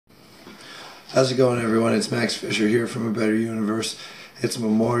How's it going, everyone? It's Max Fisher here from A Better Universe. It's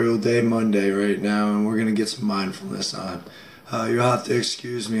Memorial Day Monday right now, and we're going to get some mindfulness on. You'll have to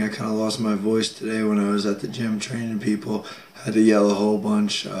excuse me, I kind of lost my voice today when I was at the gym training people. Had to yell a whole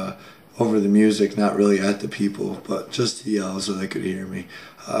bunch over the music, not really at the people, but just to yell so they could hear me.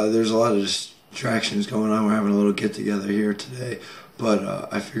 There's a lot of distractions going on. We're having a little get-together here today,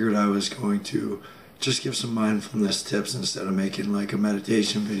 but I figured I was going to just give some mindfulness tips instead of making like a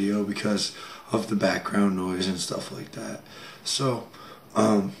meditation video because of the background noise and stuff like that. So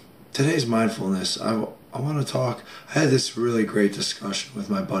today's mindfulness, I want to talk. I had this really great discussion with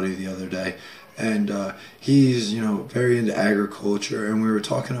my buddy the other day, and he's very into agriculture, and we were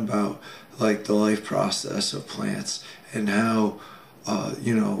talking about like the life process of plants and how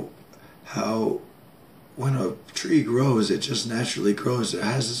how when a tree grows, it just naturally grows. It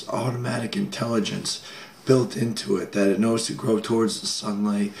has this automatic intelligence built into it that it knows to grow towards the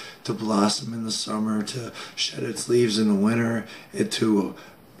sunlight, to blossom in the summer, to shed its leaves in the winter, to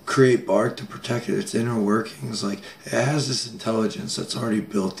create bark to protect its inner workings. Like, it has this intelligence that's already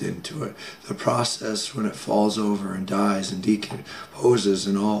built into it. The process when it falls over and dies and decomposes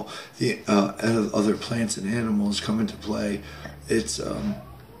and all the other plants and animals come into play, it's a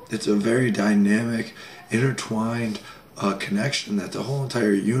very dynamic, intertwined connection that the whole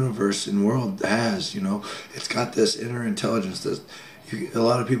entire universe and world has. It's got this inner intelligence that a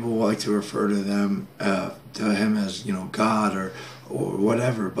lot of people like to refer to him as God or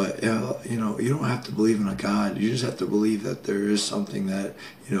whatever, but you don't have to believe in a God. You just have to believe that there is something that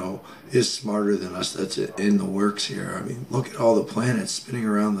is smarter than us, that's in the works here. I mean, look at all the planets spinning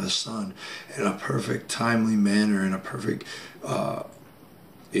around the sun in a perfect timely manner, in a perfect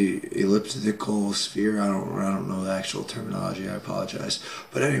elliptical sphere. I don't know the actual terminology, I apologize,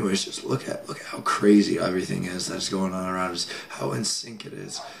 but anyways, just look at how crazy everything is that's going on around us, how in sync it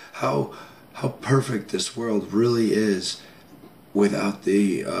is, how perfect this world really is without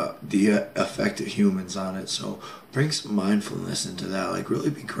the effect of humans on it. So bring some mindfulness into that. Like,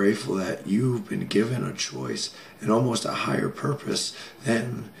 really be grateful that you've been given a choice and almost a higher purpose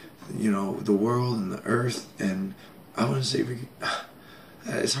than the world and the earth. And I wouldn't say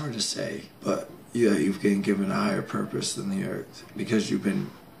it's hard to say, but yeah, you've been given a higher purpose than the earth because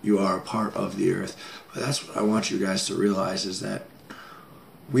you are a part of the earth. But that's what I want you guys to realize, is that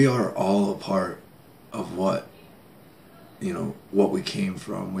we are all a part of what we came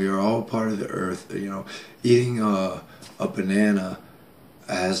from. We are all part of the earth. Eating a banana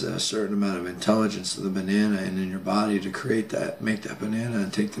has a certain amount of intelligence to the banana and in your body to make that banana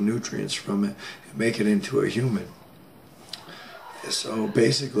and take the nutrients from it and make it into a human. So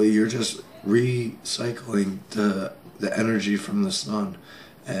basically, you're just recycling the energy from the sun,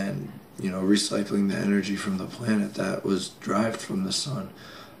 and recycling the energy from the planet that was derived from the sun.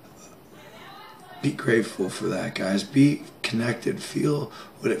 Be grateful for that, guys. Be connected. Feel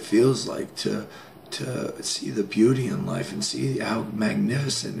what it feels like to see the beauty in life and see how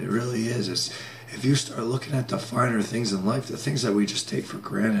magnificent it really is. If you start looking at the finer things in life, the things that we just take for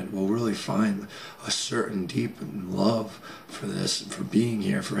granted, we'll really find a certain deep love for this, for being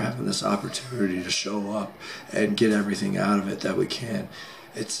here, for having this opportunity to show up and get everything out of it that we can.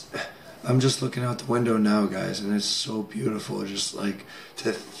 I'm just looking out the window now, guys, and it's so beautiful. Just like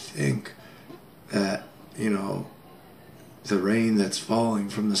to think that the rain that's falling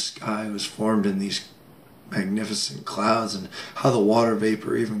from the sky was formed in these magnificent clouds, and how the water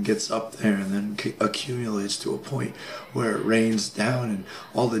vapor even gets up there and then accumulates to a point where it rains down, and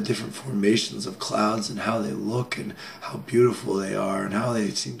all the different formations of clouds and how they look and how beautiful they are and how they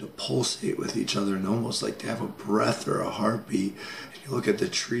seem to pulsate with each other and almost like they have a breath or a heartbeat. And you look at the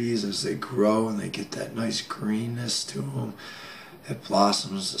trees as they grow and they get that nice greenness to them. It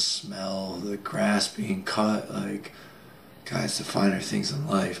blossoms, the smell, the grass being cut. Like, guys, the finer things in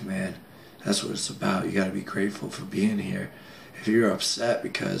life, man. That's what it's about. You gotta be grateful for being here. If you're upset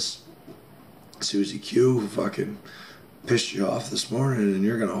because Susie Q fucking pissed you off this morning and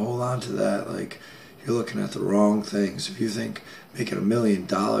you're gonna hold on to that, like, you're looking at the wrong things. If you think making $1 million,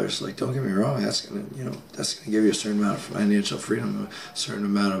 like, don't get me wrong, that's gonna give you a certain amount of financial freedom, a certain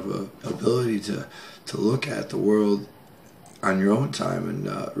amount of ability to look at the world on your own time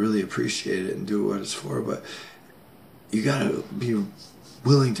and really appreciate it and do what it's for. But you gotta be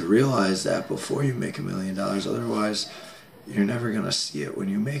willing to realize that before you make $1 million. Otherwise, you're never gonna see it when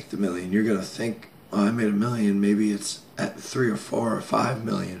you make the million. You're gonna think, oh, I made $1 million, maybe it's at 3 or 4 or 5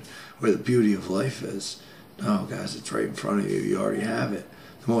 million, where the beauty of life is. No, guys, it's right in front of you. You already have it.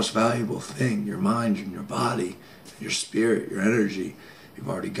 The most valuable thing, your mind and your body, your spirit, your energy. You've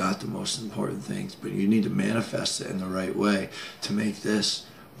already got the most important things, but you need to manifest it in the right way to make this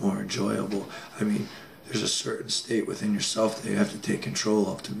more enjoyable. I mean, there's a certain state within yourself that you have to take control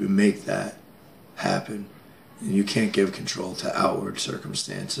of to make that happen. And you can't give control to outward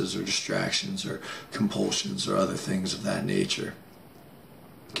circumstances or distractions or compulsions or other things of that nature.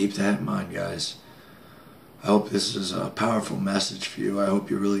 Keep that in mind, guys. I hope this is a powerful message for you. I hope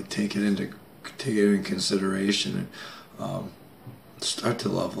you really take it into consideration and start to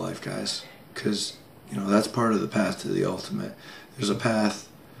love life, guys. Because, that's part of the path to the ultimate. There's a path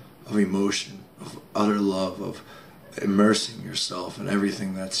of emotion, of utter love, of immersing yourself in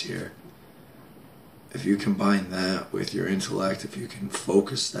everything that's here. If you combine that with your intellect, if you can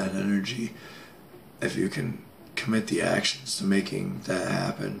focus that energy, if you can commit the actions to making that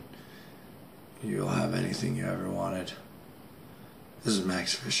happen, you'll have anything you ever wanted. This is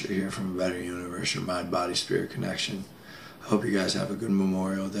Max Fisher here from A Better Universe, your mind, body, spirit connection. I hope you guys have a good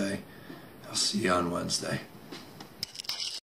Memorial Day. I'll see you on Wednesday.